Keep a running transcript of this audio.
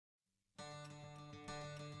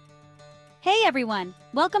Hey everyone!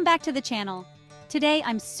 Welcome back to the channel. Today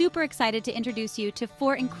I'm super excited to introduce you to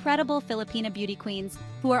 4 incredible Filipina beauty queens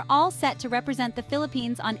who are all set to represent the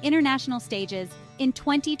Philippines on international stages in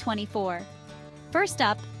 2024. First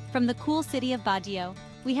up, from the cool city of Baguio,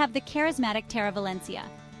 we have the charismatic Tarah Valencia.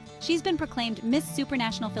 She's been proclaimed Miss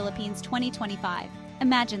Supranational Philippines 2025.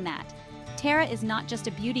 Imagine that. Tarah is not just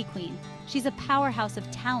a beauty queen, she's a powerhouse of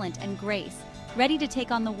talent and grace, ready to take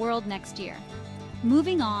on the world next year.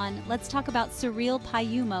 Moving on, let's talk about Cyrille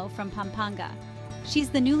Payumo from Pampanga.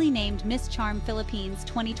 She's the newly named Miss Charm Philippines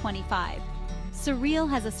 2025. Cyrille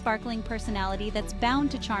has a sparkling personality that's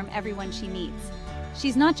bound to charm everyone she meets.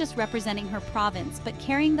 She's not just representing her province, but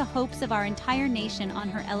carrying the hopes of our entire nation on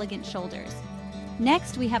her elegant shoulders.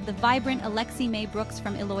 Next, we have the vibrant Alexie Mae Brooks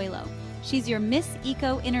from Iloilo. She's your Miss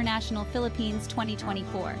Eco International Philippines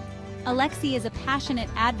 2024. Alexie is a passionate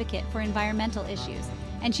advocate for environmental issues,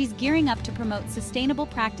 and she's gearing up to promote sustainable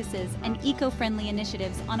practices and eco-friendly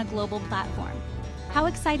initiatives on a global platform. How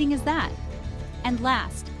exciting is that? And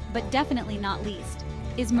last, but definitely not least,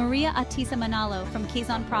 is Maria Ahtisa Manalo from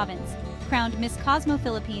Quezon Province, crowned Miss Cosmo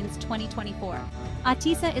Philippines 2024.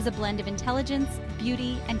 Ahtisa is a blend of intelligence,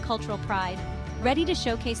 beauty, and cultural pride, ready to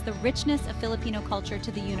showcase the richness of Filipino culture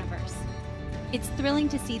to the universe. It's thrilling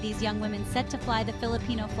to see these young women set to fly the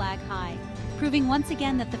Filipino flag high, proving once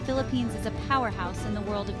again that the Philippines is a powerhouse in the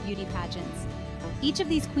world of beauty pageants. Each of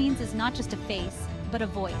these queens is not just a face, but a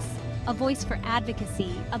voice for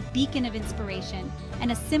advocacy, a beacon of inspiration,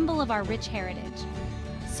 and a symbol of our rich heritage.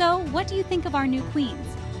 So, what do you think of our new queens?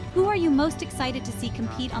 Who are you most excited to see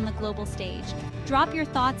compete on the global stage? Drop your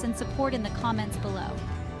thoughts and support in the comments below.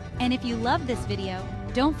 And if you love this video,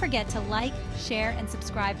 don't forget to like, share, and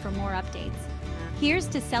subscribe for more updates. Here's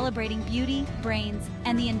to celebrating beauty, brains,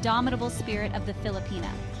 and the indomitable spirit of the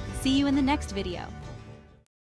Filipina. See you in the next video.